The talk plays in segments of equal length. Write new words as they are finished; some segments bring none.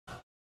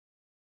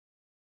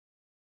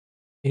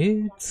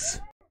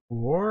It's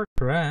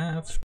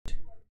WarCraft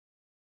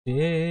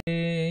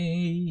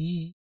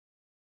Day.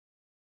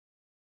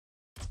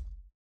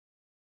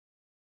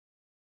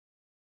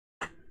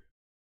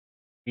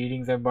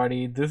 Greetings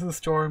everybody, this is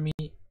Stormy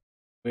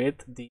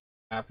with the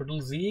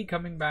CapitalZ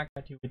coming back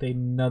at you with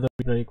another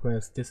replay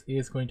request. This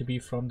is going to be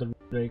from the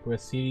replay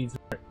request series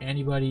where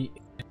anybody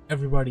and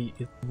everybody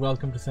is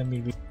welcome to send me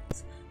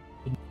replays.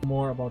 To know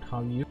more about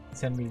how you can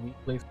send me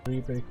replays for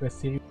the replay request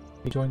series,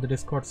 join the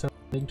Discord server.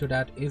 Link to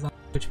that is on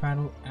the Twitch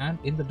panel and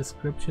in the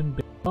description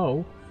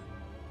below.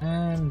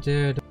 And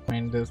don't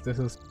mind this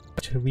is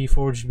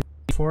Reforged.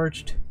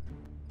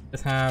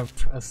 Just have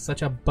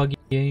such a buggy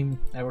game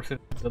ever since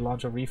the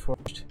launch of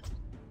Reforged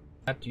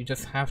that you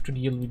just have to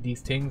deal with these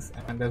things,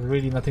 and there's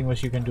really nothing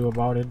much you can do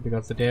about it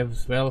because the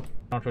devs, well,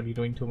 not really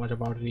doing too much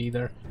about it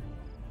either.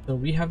 So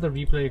we have the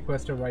replay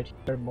requester right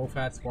here,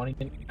 MoFaD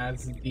svenbob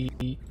as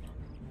the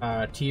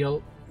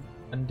Tiero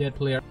Undead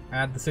player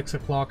at the 6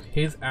 o'clock,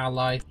 his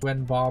ally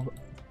svenbob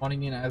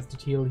spawning in as the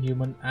Tiero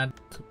human at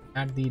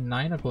the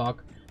 9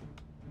 o'clock.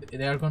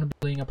 They are going to be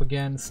playing up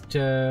against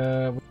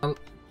well,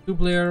 two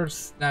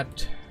players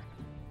that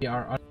we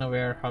are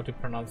unaware how to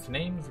pronounce the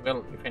names.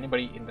 Well, if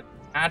anybody in the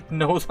chat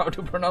knows how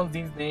to pronounce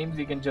these names,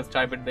 you can just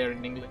type it there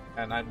in English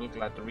and I'll be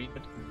glad to read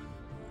it.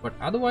 But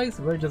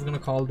otherwise, we're just going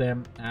to call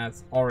them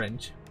as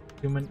Orange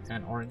Human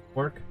and Orange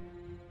Orc.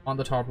 On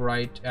the top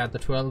right at the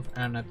 12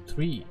 and at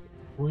 3,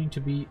 going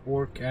to be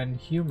Orc and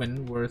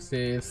Human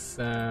versus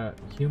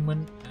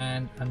Human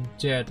and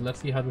Undead. Let's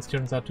see how this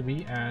turns out to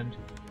be. And for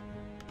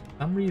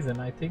some reason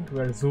I think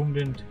we're zoomed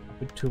in a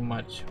bit too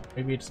much.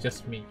 Maybe it's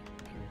just me.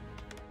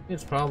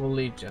 It's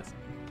probably just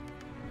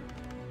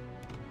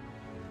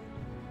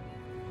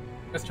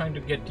trying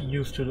to get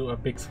used to a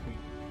big screen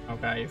now,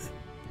 guys.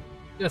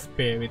 Just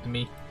bear with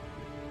me.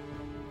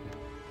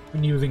 I've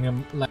been using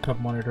a laptop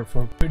monitor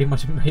for pretty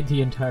much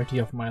the entirety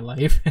of my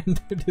life,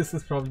 and this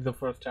is probably the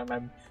first time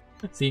I'm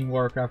seeing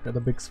WarCraft at a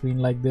big screen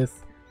like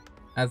this.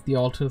 As the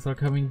altars are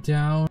coming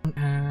down,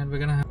 and we're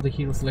gonna have the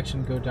hero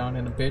selection go down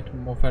in a bit.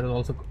 MoFaD is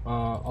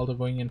also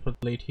going in for the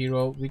late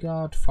hero. We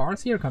got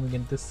Farseer coming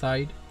in this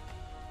side,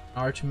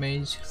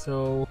 Archmage,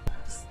 so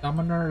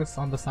summoners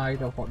on the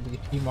side of the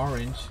team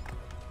Orange.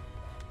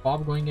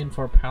 Bob going in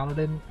for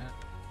Paladin, and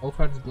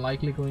MoFaD is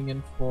likely going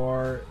in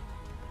for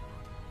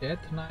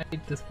Death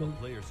Knight. This will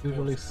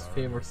usually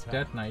favors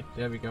Death Knight.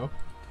 There we go.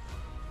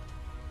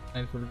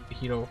 And it will be the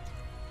hero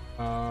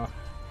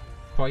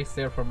twice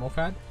there for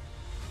MoFaD,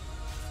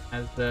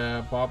 as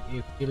Bob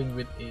is dealing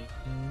with a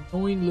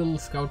annoying little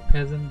scout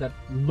peasant that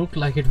looked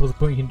like it was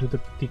going into the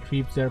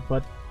creeps there,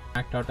 but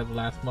backed out at the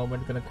last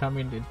moment. Gonna come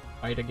in and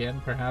fight again,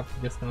 perhaps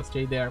just gonna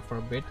stay there for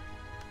a bit.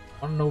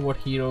 I don't know what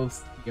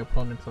heroes the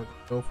opponents are gonna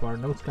go for.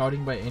 No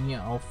scouting by any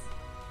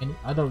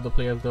other of the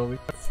players though.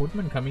 We've got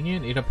Footman coming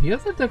in. It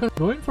appears that they're gonna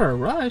go in for a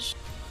rush.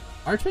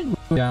 Archmage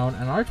going down,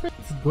 and Archmage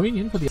is going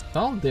in for the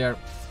assault there.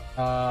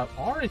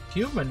 Orange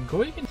Human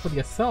going in for the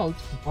assault.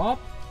 Bob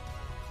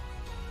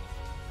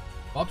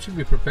should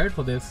be prepared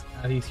for this,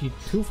 as he sees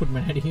two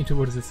Footmen heading in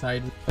towards his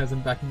side, with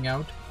Peasant backing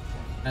out.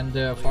 And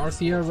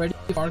Farseer ready.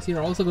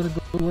 Farseer also going to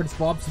go towards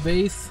Bob's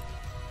base.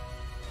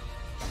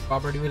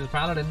 Bob ready with his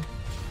Paladin.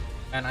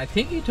 And I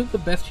think he took the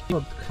best hero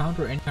to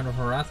counter any kind of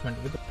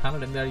harassment. With the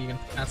Paladin there, you can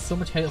cast so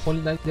much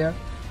Holy Light there.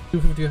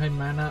 250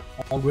 mana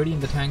already in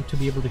the tank to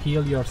be able to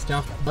heal your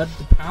stuff. But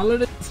the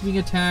Paladin is being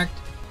attacked.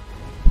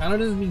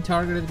 Paladin is being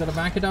targeted. Gotta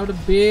back it out a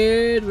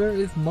bit. Where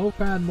is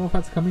MoFaD?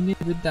 MoFaD's coming in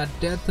with that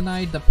Death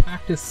Knight. The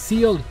pact is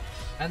sealed,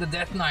 and the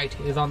Death Knight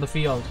is on the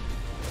field.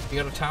 We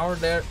got a tower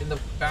there in the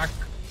back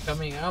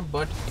coming up,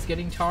 but he's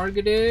getting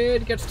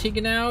targeted. Gets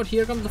taken out.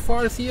 Here comes the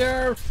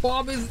Farseer.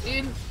 Bob is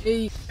in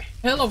a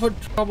hell of a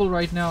trouble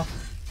right now.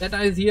 That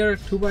is here.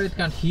 Too bad it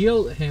can't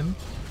heal him,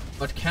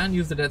 but can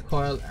use the Death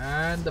Coil,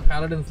 and the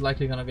Paladin's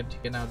likely gonna get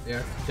taken out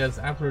there. There's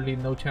absolutely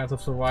no chance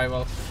of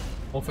survival.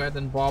 MoFaD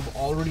and Bob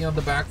already on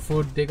the back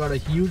foot. They got a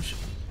huge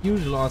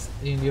loss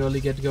in the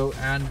early get-go,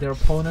 and their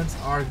opponents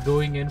are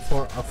going in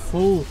for a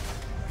full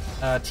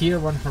tier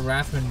 1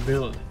 harassment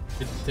build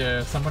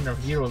with summoner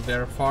heroes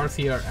there,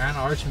 Farseer and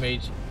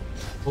Archmage,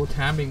 both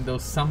hammering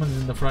those summons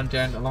in the front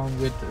end along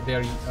with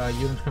their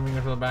units coming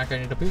in from the back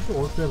end. It appears the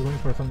Orc is going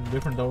for something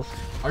different though.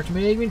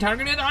 Archmage being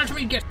targeted.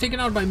 Archmage gets taken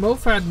out by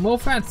MoFaD.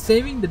 MoFaD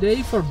saving the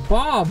day for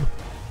Bob,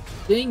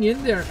 staying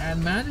in there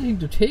and managing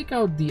to take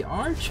out the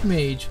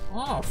Archmage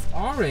off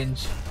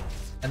Orange.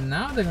 And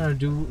now they're gonna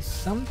do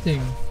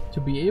something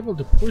to be able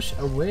to push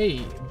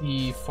away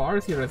the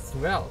Farseer as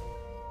well.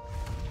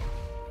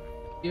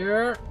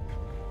 Here,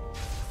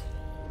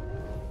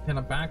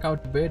 gonna back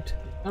out a bit.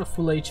 Got a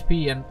full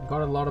HP and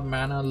got a lot of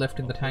mana left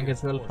in the tank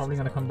as well. Probably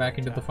gonna come back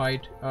into the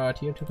fight.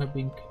 Tier 2 have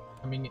been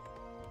coming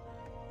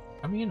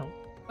in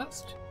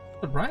first.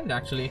 Surprised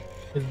actually.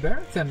 His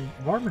barracks and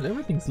war mill,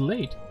 everything's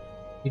late.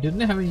 He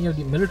didn't have any of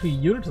the military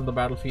units on the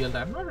battlefield.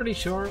 I'm not really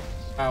sure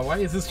why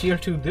is this tier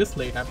 2 this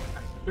late. I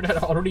should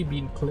have already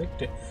been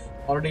clicked,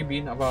 already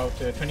been about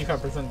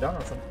 25% done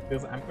or something,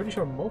 because I'm pretty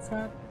sure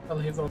MoFaD, well,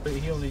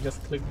 he only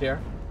just clicked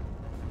there.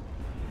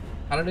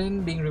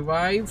 Paladin being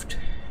revived.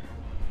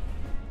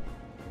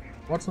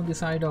 What's on the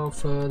side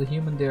of the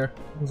human there?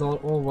 Who's all?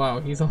 Oh wow,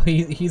 he's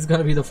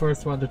gonna be the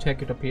first one to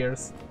take, it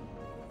appears.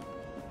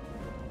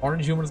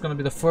 Orange human is gonna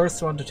be the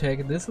first one to take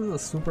it. This is a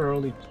super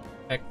early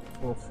tech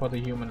for the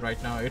human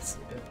right now.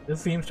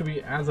 This seems to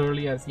be as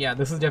early as, yeah,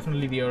 this is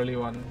definitely the early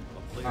one.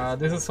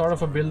 This is sort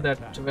of a build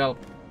that, well,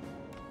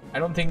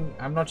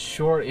 I'm not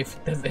sure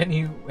if there's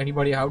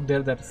anybody out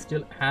there that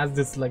still has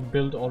this like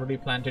build already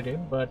planted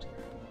in, but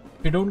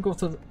if you don't go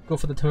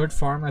for the third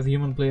farm as a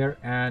human player,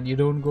 and you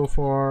don't go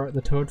for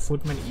the third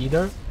footman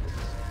either,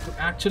 you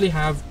actually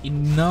have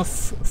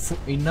enough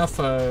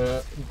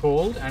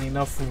gold and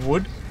enough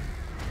wood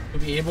to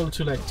be able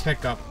to like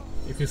tech up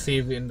if you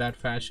save in that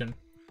fashion.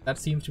 That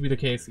seems to be the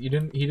case. He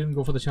didn't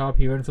go for the chop,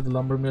 he went for the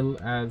lumber mill,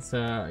 as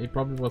he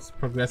probably was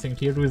progressing.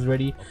 Tier 2 is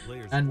ready,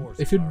 and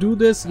if you do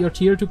this, your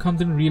tier 2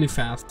 comes in really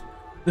fast.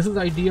 This is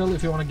ideal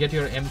if you want to get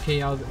your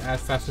MK out as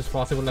fast as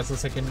possible as the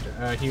second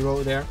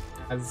hero there,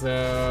 as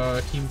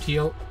Team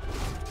Teal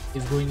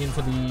is going in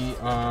for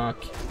the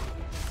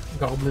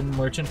Goblin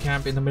Merchant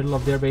Camp in the middle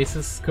of their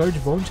bases. Scourge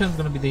Bonechan is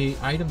going to be the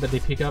item that they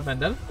pick up, and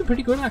that'll be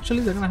pretty good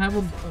actually. They're going to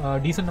have a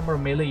decent number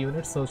of melee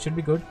units, so it should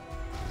be good,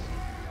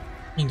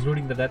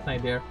 including the Death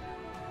Knight there.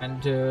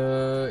 And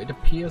it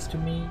appears to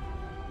me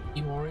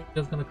Team Orange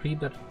is going to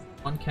creep that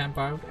one camp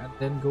out and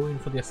then go in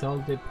for the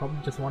assault. They probably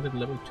just wanted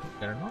level 2.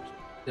 They're not.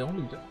 They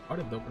only just got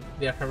it though, but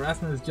their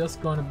harassment is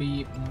just going to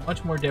be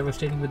much more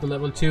devastating with the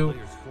level 2.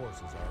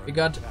 We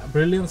got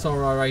Brilliance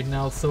Aura right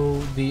now, so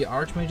the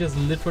Archmage is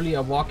literally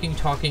a walking,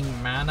 talking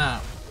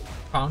mana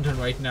fountain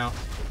right now.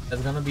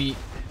 That's going to be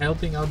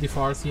helping out the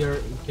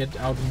Farseer get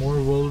out more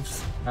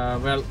wolves.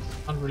 Well,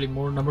 not really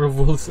more number of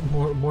wolves,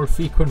 more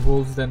frequent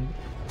wolves than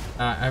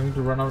having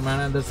to run out of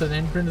mana. And there's an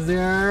entrance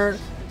there.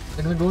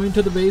 They're gonna go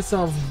into the base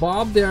of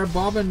Bob there.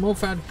 Bob and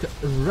MoFaD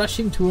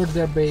rushing towards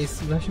their base,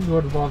 rushing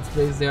towards Bob's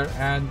base there,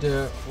 and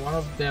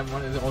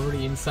one is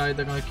already inside.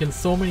 They're gonna kill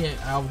so many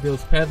of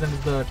those peasants.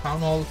 The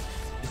town hall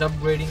is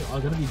upgrading, or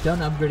gonna be done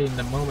upgrading in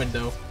a moment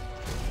though.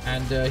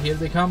 And here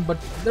they come, but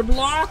they're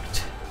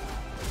blocked.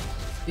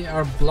 They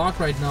are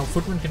blocked right now.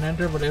 Footman can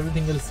enter, but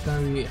everything else is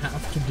gonna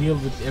have to deal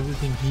with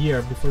everything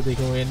here before they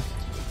go in.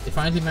 They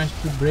finally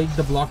managed to break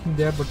the blocking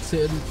there, but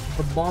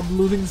Bob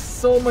losing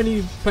so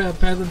many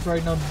peasants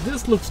right now.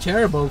 This looks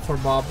terrible for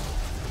Bob.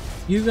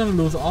 He's gonna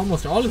lose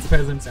almost all his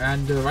peasants,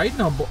 and right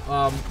now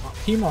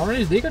Team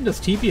Orange, they can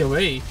just TP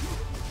away.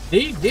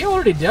 They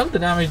already dealt the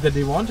damage that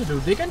they want to do.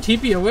 They can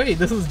TP away.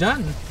 This is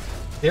done.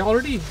 They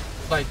already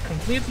like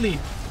completely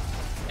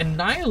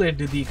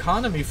annihilated the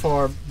economy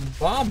for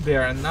Bob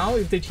there, and now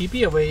if they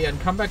TP away and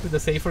come back with a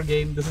safer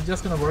game, this is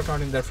just gonna work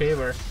out in their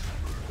favor.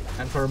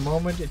 And for a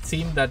moment it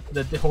seemed that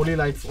the Holy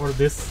Light for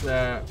this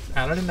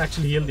Paladin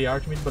actually healed the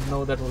Archmage, but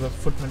no, that was a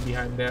footman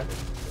behind there.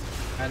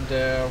 And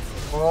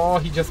oh,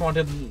 he just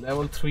wanted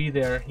level 3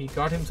 there. He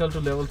got himself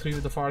to level 3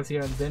 with the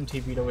Farseer and then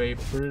TP'd away.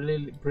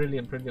 Brilliant.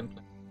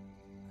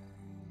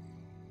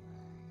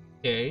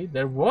 Okay,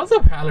 there was a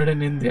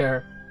Paladin in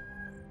there.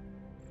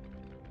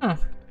 Huh.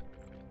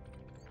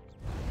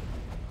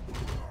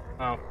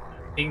 Wow,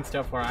 seeing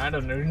stuff for I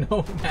don't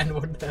know, man,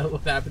 what the hell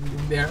was happening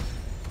in there.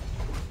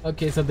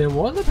 Okay, so there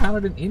was a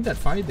Paladin in that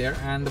fight there,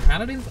 and the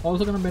Paladin's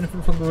also going to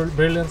benefit from the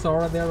Brilliance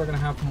Aura there. We're going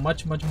to have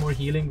much more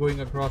healing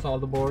going across all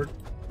the board.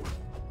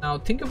 Now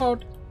think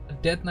about a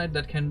Death Knight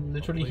that can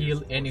literally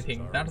heal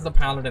anything. That's the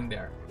Paladin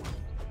there.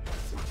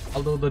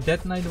 Although the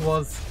Death Knight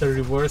was the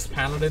reverse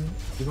Paladin,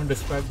 even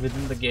described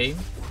within the game.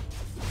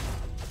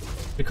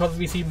 Because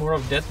we see more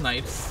of Death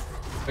Knights,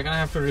 we're going to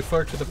have to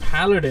refer to the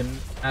Paladin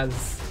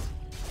as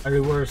a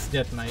reverse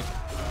Death Knight.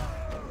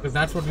 Because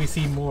that's what we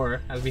see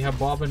more, as we have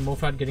Bob and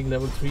MoFaD getting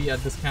level 3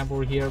 at this camp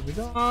over here. We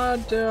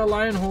got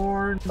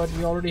Lionhorn, but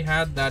we already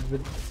had that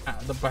with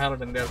the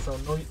Paladin there, so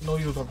no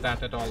use of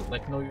that at all.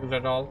 Like, no use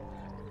at all.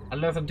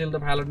 Unless until the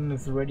Paladin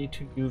is ready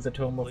to use a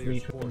Tome of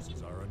Retreat.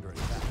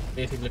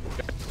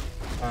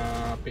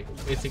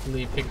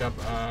 Basically pick up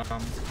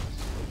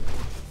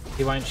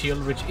Divine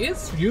Shield, which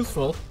is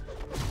useful.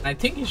 I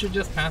think you should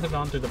just pass it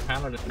on to the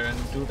Paladin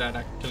and do that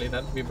actually.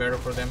 That would be better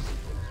for them.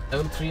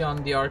 Level 3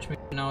 on the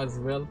Archmage now as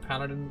well.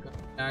 Paladin got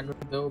dagger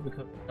though,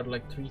 because we got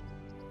like 3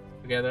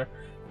 together.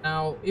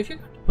 Now if you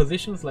got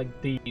positions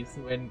like these,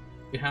 when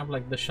you have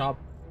like the shop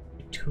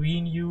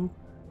between you,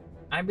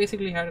 I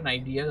basically had an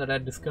idea that I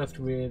discussed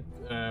with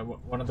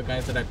one of the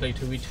guys that I play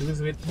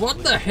 2v2s with.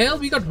 What the hell,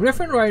 we got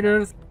Griffin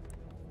Riders!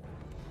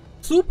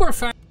 Super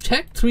fast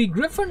Tech 3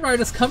 Griffin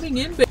Riders coming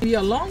in, baby,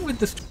 along with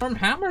the Storm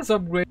Hammers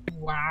upgrade.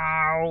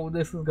 Wow,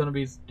 this is gonna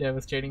be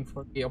devastating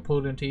for the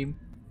opposing team.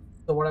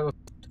 So what I was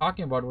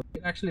talking about was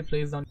you can actually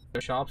place down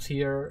your shops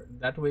here.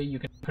 That way you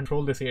can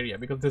control this area,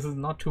 because this is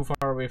not too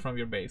far away from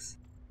your base.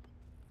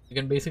 You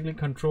can basically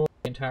control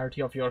the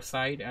entirety of your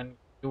side, and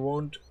there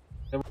would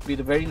be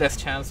the very less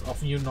chance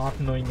of you not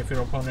knowing if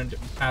your opponent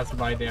passed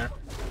by there,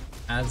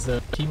 as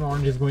Team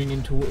Orange is going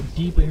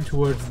deep in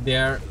towards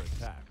their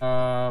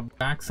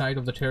back side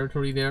of the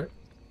territory there.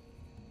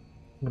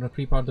 I'm gonna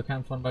creep out the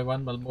camps one by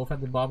one, while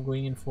MoFaD and Bob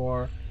going in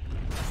for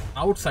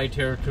outside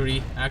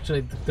territory.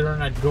 Actually, the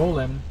Tyranite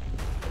Golem,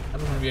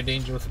 that's gonna be a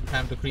dangerous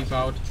camp to creep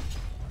out.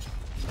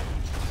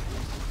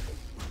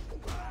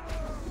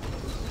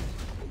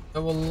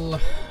 Level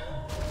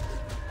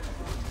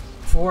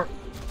 4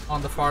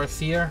 on the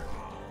Farseer.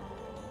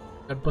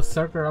 Got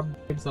Berserker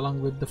upgrades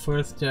along with the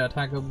first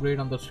attack upgrade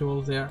on the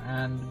Trolls there,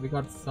 and we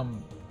got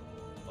some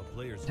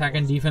attack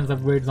and defense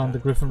upgrades on the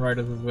Griffin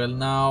Riders as well.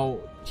 Now,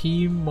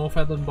 Team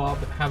MoFaD and Bob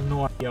have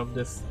no idea of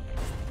this.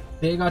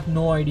 They got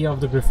no idea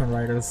of the Griffin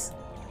Riders.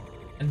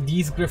 And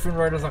these Griffin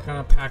Riders are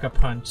gonna pack a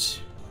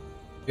punch.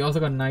 We also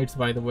got Knights,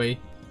 by the way.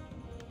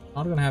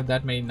 Not gonna have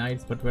that many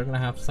Knights, but we're gonna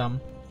have some.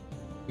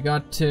 We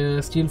got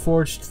Steel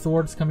Forged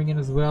Swords coming in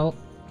as well.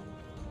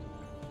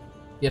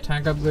 The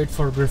attack upgrade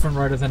for Griffin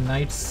Riders and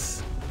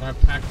Knights gonna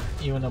pack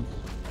even a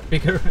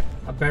bigger,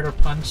 a better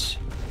punch.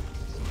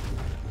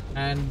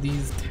 And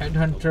these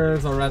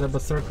Headhunters, or rather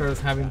Berserkers,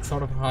 having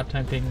sort of a hard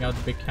time taking out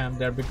the big camp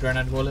there, big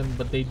Granite Golem,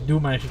 but they do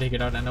manage to take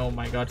it out. And oh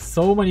my god,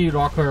 so many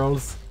Rock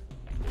Earls.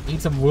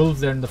 Need some Wolves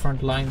there in the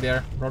front line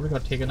there. Probably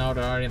got taken out,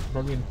 or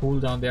probably in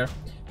cooldown there.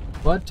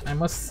 But I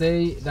must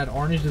say that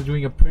Orange is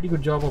doing a pretty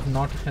good job of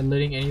not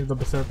letting any of the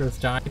Berserkers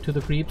die to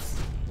the creeps.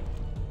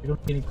 We don't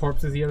see any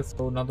corpses here,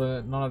 so none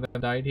of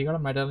them died. He got a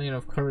Medallion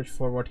of Courage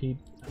for what he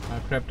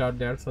crept out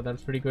there, so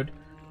that's pretty good.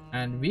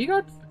 And we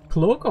got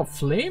Cloak of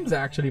Flames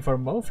actually for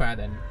MoFaD,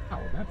 and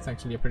wow, that's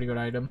actually a pretty good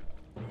item.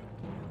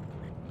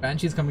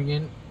 Banshee's coming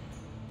in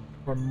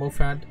for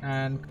MoFaD,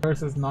 and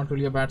Curse is not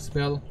really a bad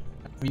spell.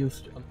 We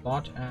used a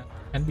lot and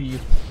can be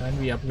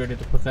upgraded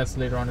to Possess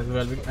later on as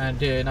well. And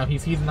now he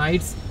sees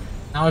Knights,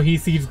 now he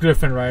sees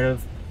Griffin Riders,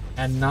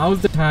 and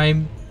now's the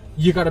time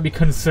you gotta be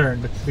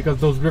concerned, because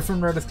those Griffin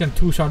Riders can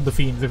two-shot the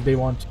Fiends if they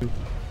want to.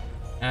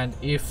 And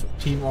if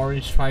Team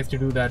Orange tries to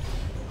do that,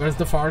 where's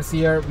the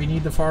Farseer? We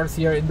need the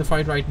Farseer in the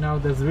fight right now.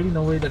 There's really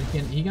no way that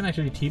he can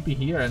actually TP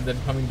here and then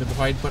come into the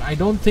fight, but I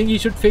don't think he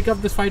should pick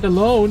up this fight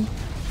alone.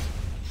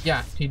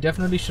 Yeah, he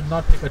definitely should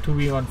not pick a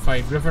 2v1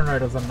 fight. Griffin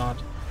Riders are not,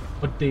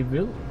 but they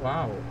will.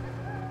 Wow,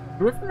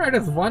 Griffin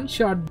Riders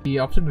one-shot the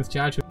Optimus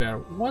statue there.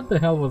 What the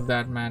hell was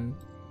that, man?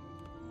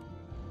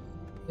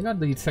 They got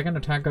the second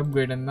attack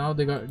upgrade, and now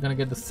they're gonna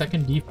get the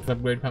second defense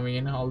upgrade coming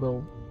in,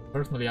 although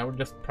personally I would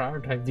just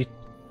prioritize the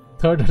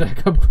third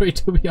attack upgrade,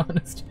 to be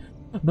honest.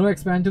 No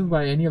expansions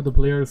by any of the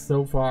players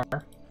so far.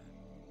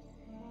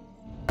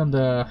 On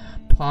the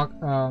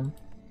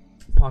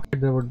pocket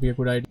there would be a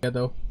good idea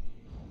though.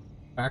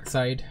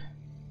 Backside,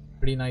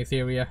 pretty nice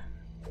area.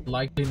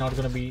 Likely not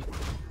gonna be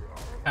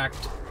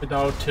attacked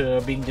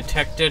without being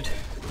detected.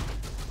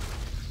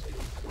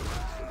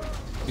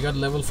 We got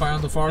level 5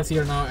 on the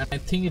Farseer now, and I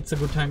think it's a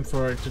good time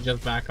for it to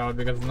just back out,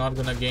 because it's not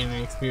gonna gain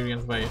any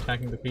experience by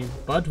attacking the creep,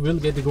 but we'll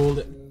get the gold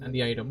and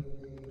the item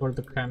before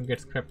the camp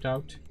gets crept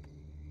out.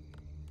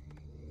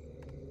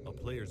 A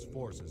player's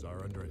forces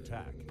are under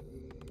attack.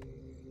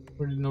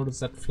 Already noticed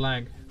that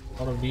flag.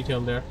 A lot of detail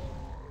there.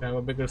 We have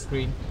a bigger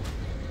screen.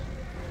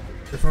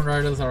 Different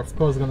riders are of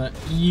course gonna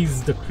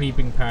ease the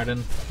creeping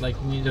pattern. Like,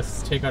 you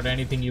just take out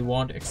anything you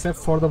want, except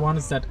for the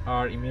ones that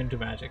are immune to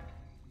magic.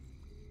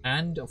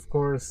 And of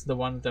course the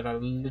ones that are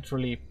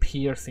literally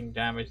piercing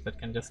damage that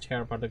can just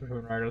tear apart the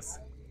Griffin Riders.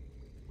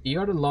 You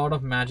got a lot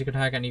of magic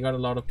attack and you got a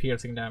lot of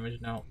piercing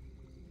damage now.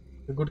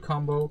 A good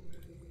combo,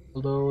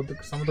 although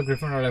some of the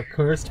Griffin Riders are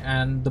cursed,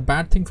 and the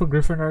bad thing for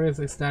Griffin Riders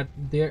is that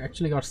they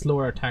actually got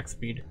slower attack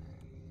speed.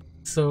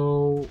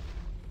 So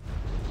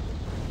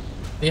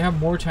they have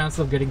more chance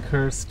of getting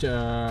cursed,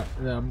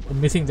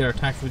 missing their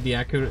attacks with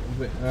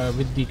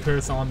the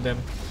curse on them.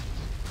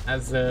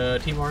 As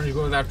Team Orange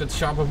goes after the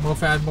shop of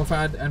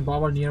MoFaD and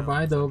Bob are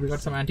nearby though. We got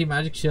some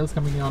anti-magic shells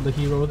coming in on the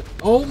heroes.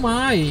 Oh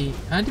my!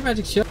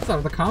 Anti-magic shells are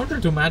the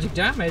counter to magic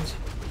damage.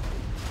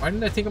 Why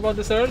didn't I think about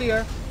this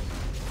earlier?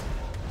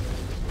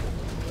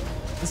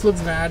 This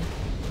looks bad.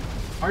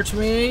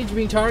 Archmage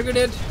being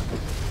targeted.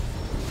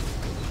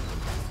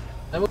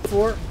 Level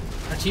 4. Our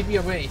TP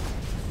away.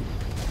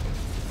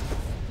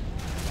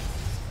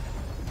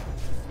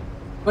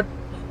 But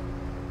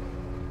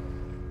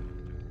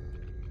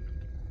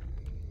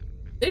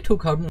they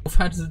took out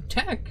MoFaD's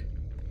attack.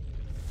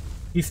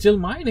 He's still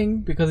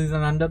mining because he's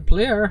an undead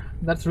player.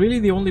 That's really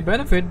the only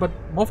benefit, but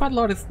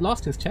MoFaD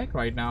lost his tech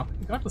right now.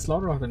 He got the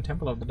Slaughterhouse and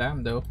Temple of the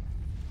Dam though.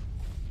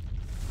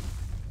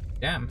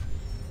 Damn.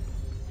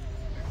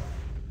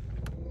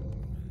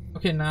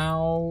 Okay,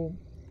 now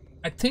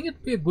I think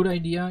it'd be a good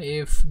idea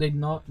if they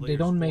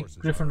don't make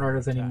Griffin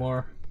Riders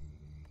anymore.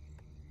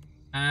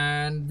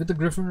 And with the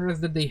Griffin Riders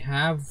that they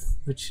have,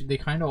 which they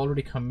kind of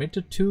already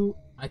committed to,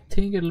 I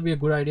think it'll be a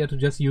good idea to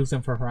just use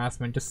them for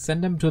harassment. Just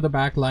send them to the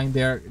back line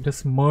there,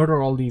 just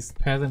murder all these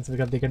peasants,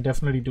 because they can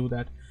definitely do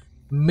that.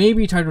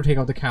 Maybe try to take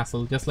out the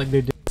castle, just like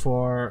they did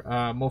for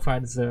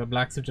MoFaD's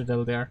Black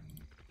Citadel there.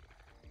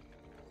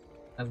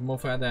 As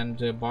MoFaD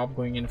and Bob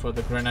going in for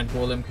the Granite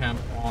Golem camp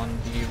on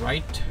the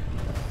right.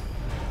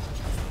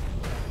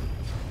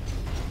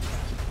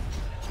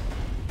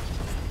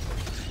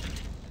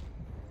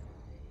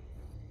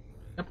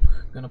 Yep,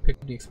 gonna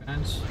pick the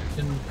expansion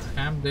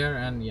camp there,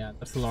 and yeah,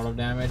 that's a lot of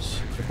damage.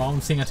 The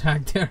bouncing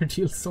attack there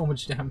deals so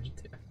much damage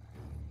there.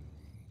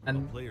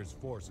 And the player's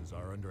forces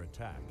are under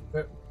attack.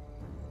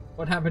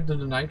 What happened to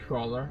the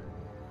Nightcrawler?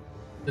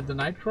 Did the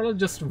Nightcrawler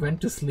just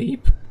went to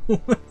sleep?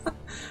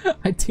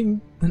 I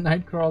think the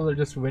Nightcrawler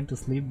just went to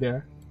sleep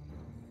there.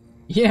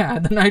 Yeah,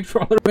 the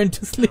Nightcrawler went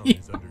to Town sleep.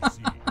 is under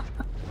siege.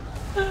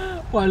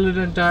 While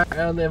the entire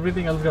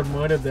everything else got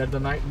murdered there. The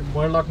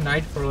Murloc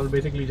Nightcrawler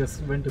basically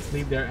just went to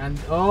sleep there. And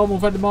oh,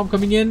 MoFaD the Mob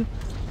coming in.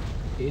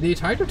 They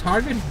tried to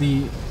target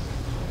the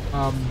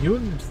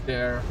units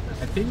there.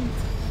 I think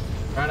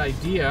bad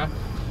idea.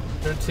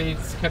 Let's say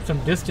it's kept some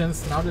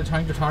distance. Now they're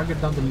trying to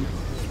target down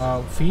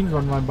the Fiends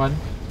one by one.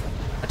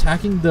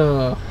 Attacking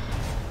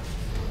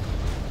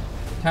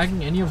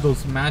any of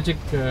those magic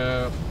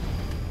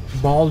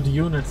balled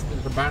units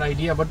is a bad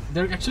idea, but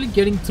they're actually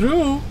getting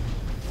through.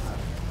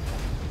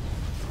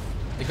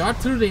 They got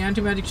through the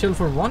anti-magic shell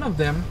for one of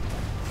them.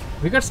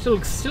 We got still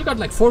got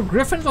like 4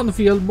 Griffins on the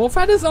field.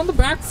 MoFaD is on the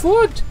back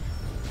foot.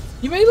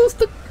 He may lose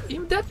the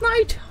Death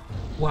Knight.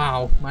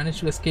 Wow, managed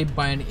to escape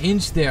by an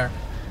inch there.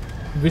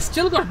 We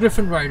still got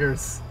Griffin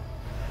Riders.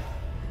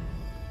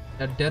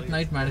 That Death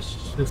Knight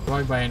managed to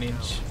destroy by an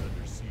inch.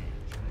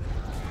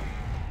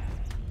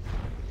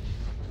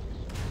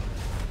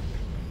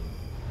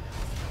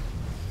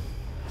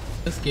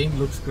 This game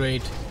looks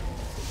great.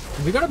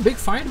 We got a big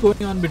fight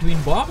going on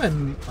between Bob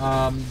and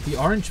the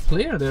orange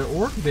player there,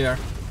 Orc there.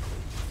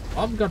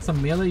 Bob got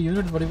some melee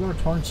units, but he got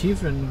a Torn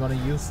Chieftain,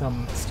 gonna use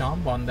some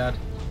Stomp on that.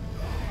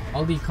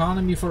 All the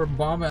economy for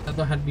Bob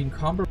had been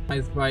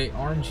compromised by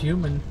Orange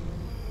Human,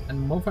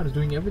 and MoFaD is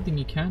doing everything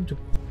he can to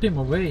put him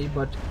away,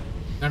 but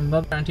got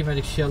another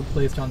anti-magic shell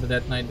placed on the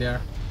Death Knight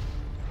there.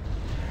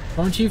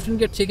 Torn Chieftain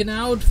gets taken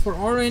out for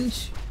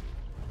Orange,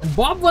 and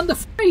Bob won the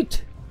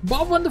fight!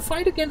 Bob won the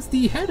fight against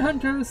the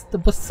Headhunters, the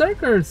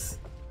Berserkers.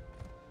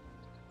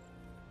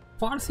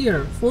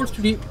 Farseer forced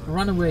to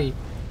run away.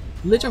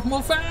 Lich of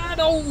MoFaD!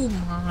 Oh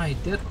my!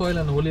 Death Coil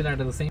and Holy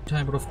Light at the same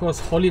time, but of course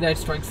Holy Light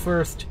strikes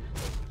first.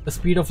 The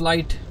speed of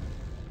light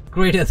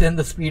greater than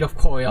the speed of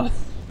coil.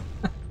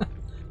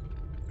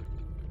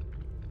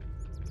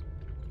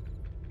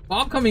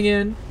 Bob coming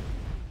in.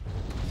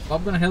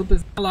 Bob gonna help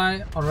his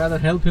ally, or rather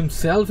help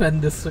himself in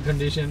this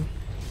condition.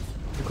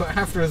 Go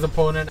after his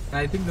opponent, and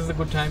I think this is a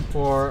good time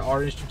for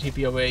Orange to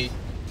TP away.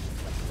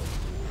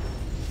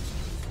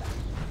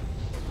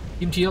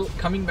 Team Teal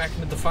coming back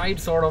into the fight,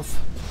 sort of,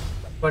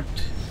 but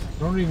I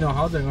don't really know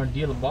how they're going to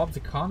deal. Bob's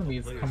economy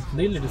is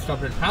completely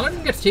disrupted.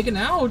 Paladin gets taken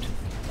out.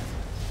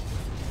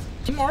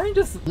 Team Orange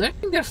is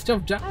letting their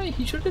stuff die.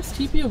 He should just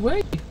TP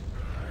away.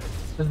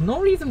 There's no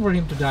reason for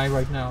him to die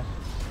right now.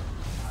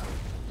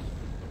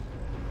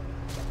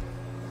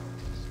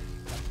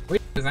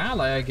 Wait, his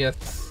ally, I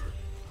guess.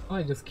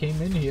 I just came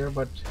in here,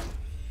 but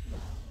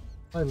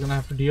he's gonna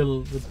have to deal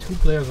with 2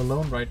 players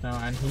alone right now,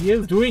 and he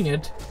is doing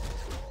it.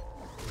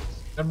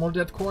 Got more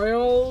Death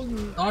Coil?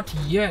 Not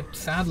yet,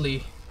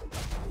 sadly.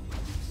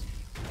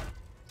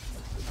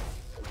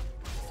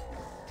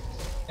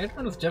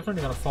 Everyone is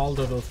definitely gonna fall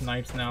to those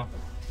knights now.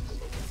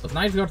 Those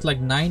knights got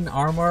like 9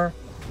 armor,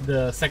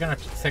 the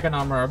second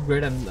armor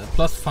upgrade, and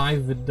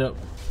 +5 with the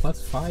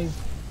 +5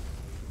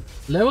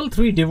 level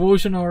 3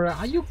 devotion aura.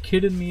 Are you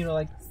kidding me?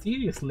 Like,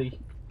 seriously?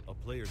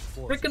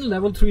 Freaking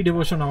level 3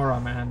 devotion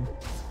aura, man.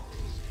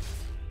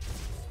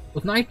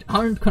 Those knights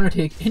aren't gonna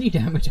take any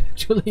damage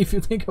actually, if you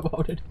think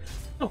about it.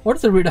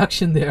 What's the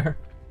reduction there?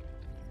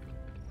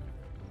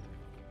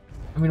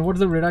 I mean, what's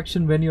the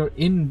reduction when you're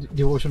in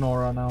devotion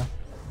aura now?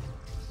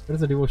 What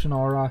is the devotion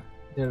aura?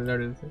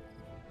 There it is.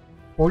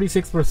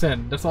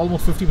 46%. That's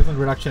almost 50%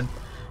 reduction.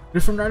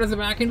 Griffin Riders are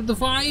back into the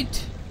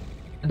fight,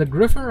 and the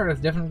Griffin Rider is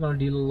definitely gonna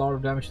deal a lot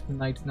of damage to the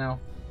knights now.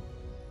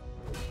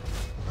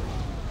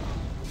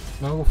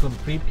 I'm gonna go for some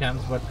creep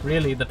camps, but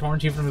really the Torn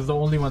Chieftain is the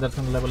only one that's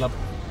gonna level up,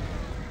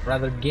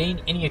 rather gain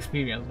any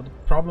experience. But the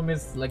problem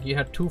is, like, you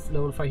had 2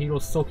 level 5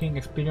 heroes soaking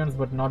experience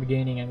but not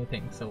gaining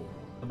anything, so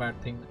it's a bad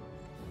thing.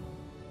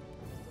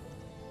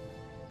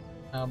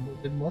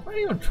 Did MoFaD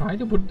even try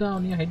to put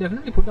down? Yeah, he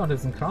definitely put down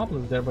his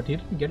Necropolis there, but he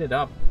didn't get it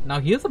up. Now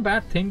here's a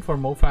bad thing for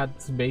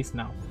MoFaD's base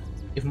now.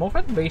 If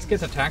MoFaD's base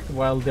gets attacked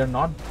while they're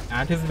not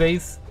at his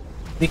base,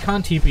 they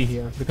can't TP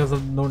here because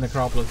of no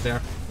Necropolis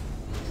there.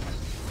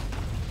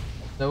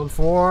 Level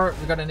 4,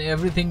 we got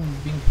everything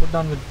being put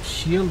down with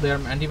shield there,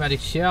 anti-magic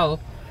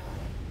shell.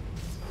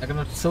 They're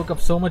gonna soak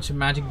up so much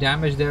magic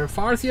damage there.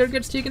 Farseer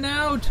gets taken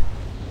out!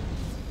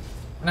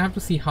 And I have to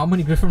see how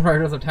many Griffin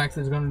Riders attacks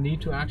is gonna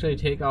need to actually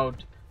take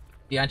out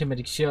the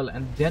anti-magic shell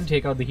and then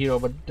take out the hero,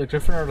 but the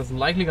Griffin Rider is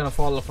likely gonna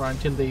fall off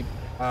until they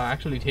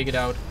actually take it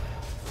out.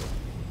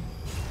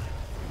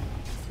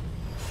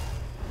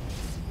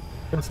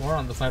 Gonna swear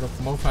on the side of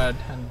MoFaD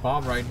and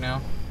Bob right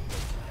now.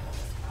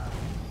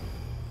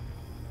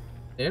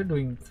 They're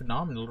doing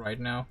phenomenal right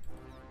now.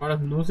 Part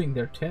of losing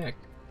their tech,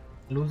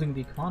 losing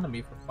the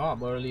economy for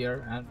Bob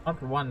earlier, and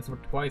not once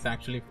but twice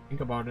actually, if you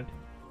think about it.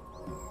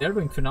 They're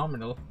doing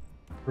phenomenal,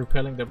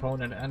 repelling their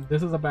opponent, and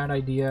this is a bad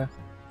idea.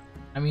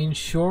 I mean,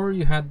 sure,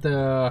 you had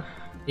the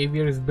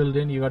aviaries built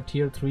in, you got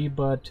tier 3,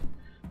 but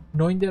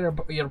knowing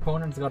that your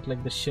opponent's got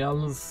like the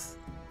shells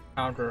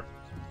counter,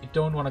 you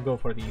don't want to go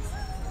for these.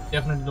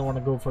 Definitely don't want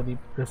to go for the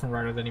Griffin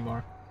Riders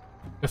anymore.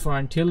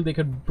 Until they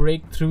could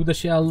break through the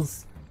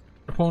shells,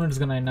 your opponent is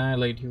gonna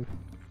annihilate you.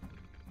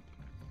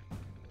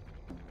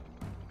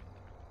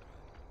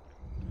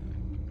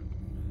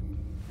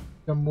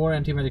 some more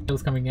anti-magic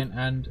kills coming in,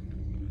 and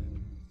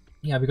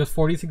yeah, because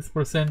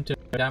 46%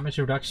 damage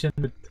reduction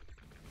with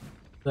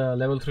the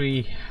level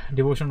 3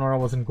 devotion aura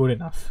wasn't good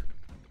enough.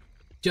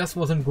 Just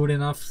wasn't good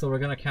enough, so we're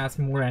gonna cast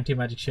more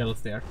anti-magic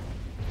shells there.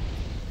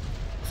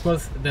 Of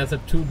course, there's a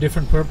two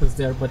different purpose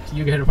there, but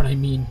you get what I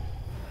mean.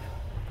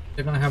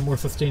 They're gonna have more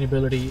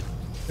sustainability.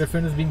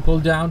 Griffin is being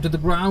pulled down to the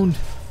ground,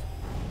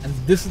 and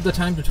this is the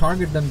time to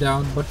target them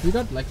down, but we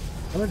got like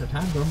third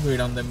attack upgrade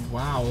on them.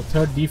 Wow,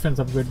 third defense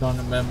upgrade on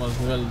them as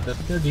well.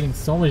 They're dealing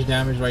so much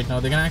damage right now.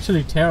 They can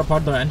actually tear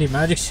apart the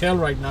anti-magic shell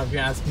right now, if you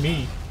ask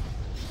me.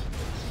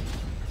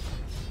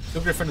 2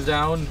 Griffins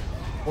down,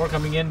 4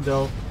 coming in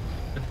though.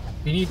 But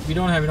we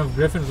don't have enough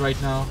Griffins right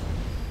now.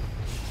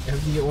 We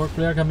have the Orc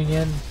player coming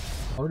in.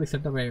 Already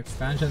set up an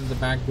expansion in the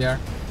back there.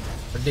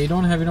 But they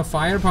don't have enough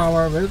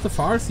firepower. Where's the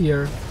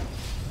Farseer?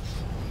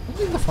 I don't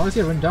think the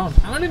Farseer went down.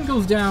 Paladin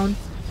goes down.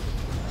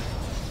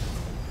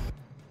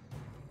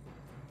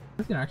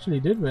 Farseer actually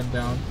did went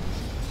down.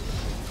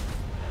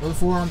 Level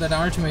 4 on that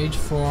Archmage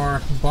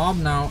for Bob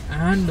now,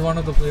 and one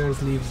of the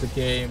players leaves the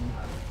game.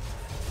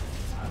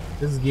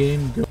 This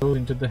game goes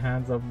into the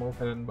hands of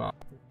MoFaD and Bob.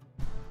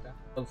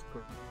 That's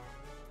good.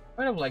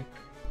 Kind of like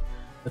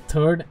the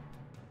third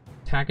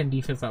attack and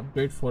defense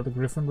upgrade for the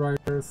Griffin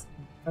Riders.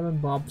 MoFaD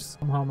and Bob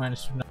somehow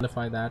managed to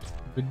nullify that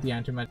with the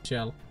anti-magic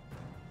shell.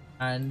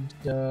 And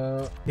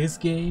this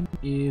game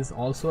is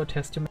also a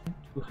testament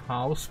to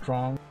how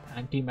strong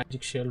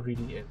anti-magic shell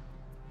really is.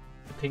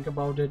 If you think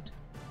about it,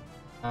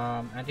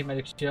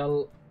 anti-magic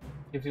shell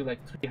gives you like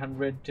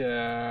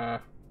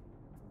 300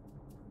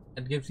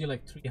 it gives you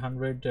like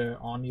 300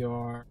 on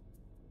your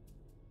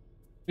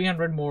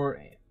 300 more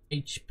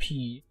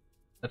HP.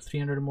 That's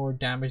 300 more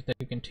damage that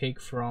you can take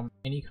from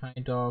any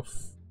kind of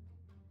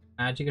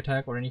magic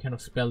attack or any kind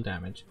of spell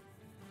damage.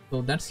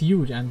 So that's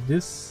huge, and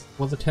this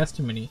was a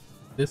testimony.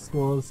 This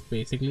was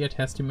basically a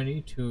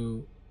testimony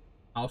to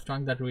how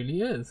strong that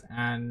really is,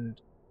 and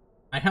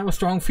I have a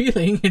strong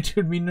feeling it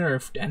should be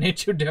nerfed, and it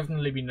should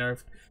definitely be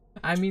nerfed.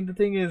 I mean, the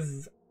thing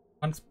is,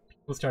 once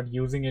people start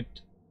using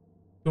it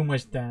too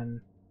much,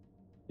 then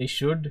they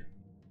should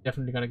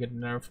definitely gonna get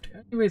nerfed.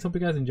 Anyways, hope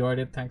you guys enjoyed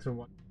it. Thanks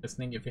for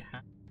listening. If you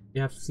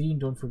have seen,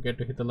 don't forget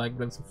to hit the like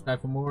button,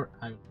 subscribe for more.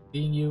 I will be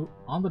seeing you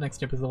on the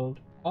next episode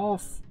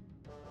of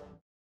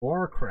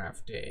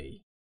Warcraft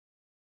Day.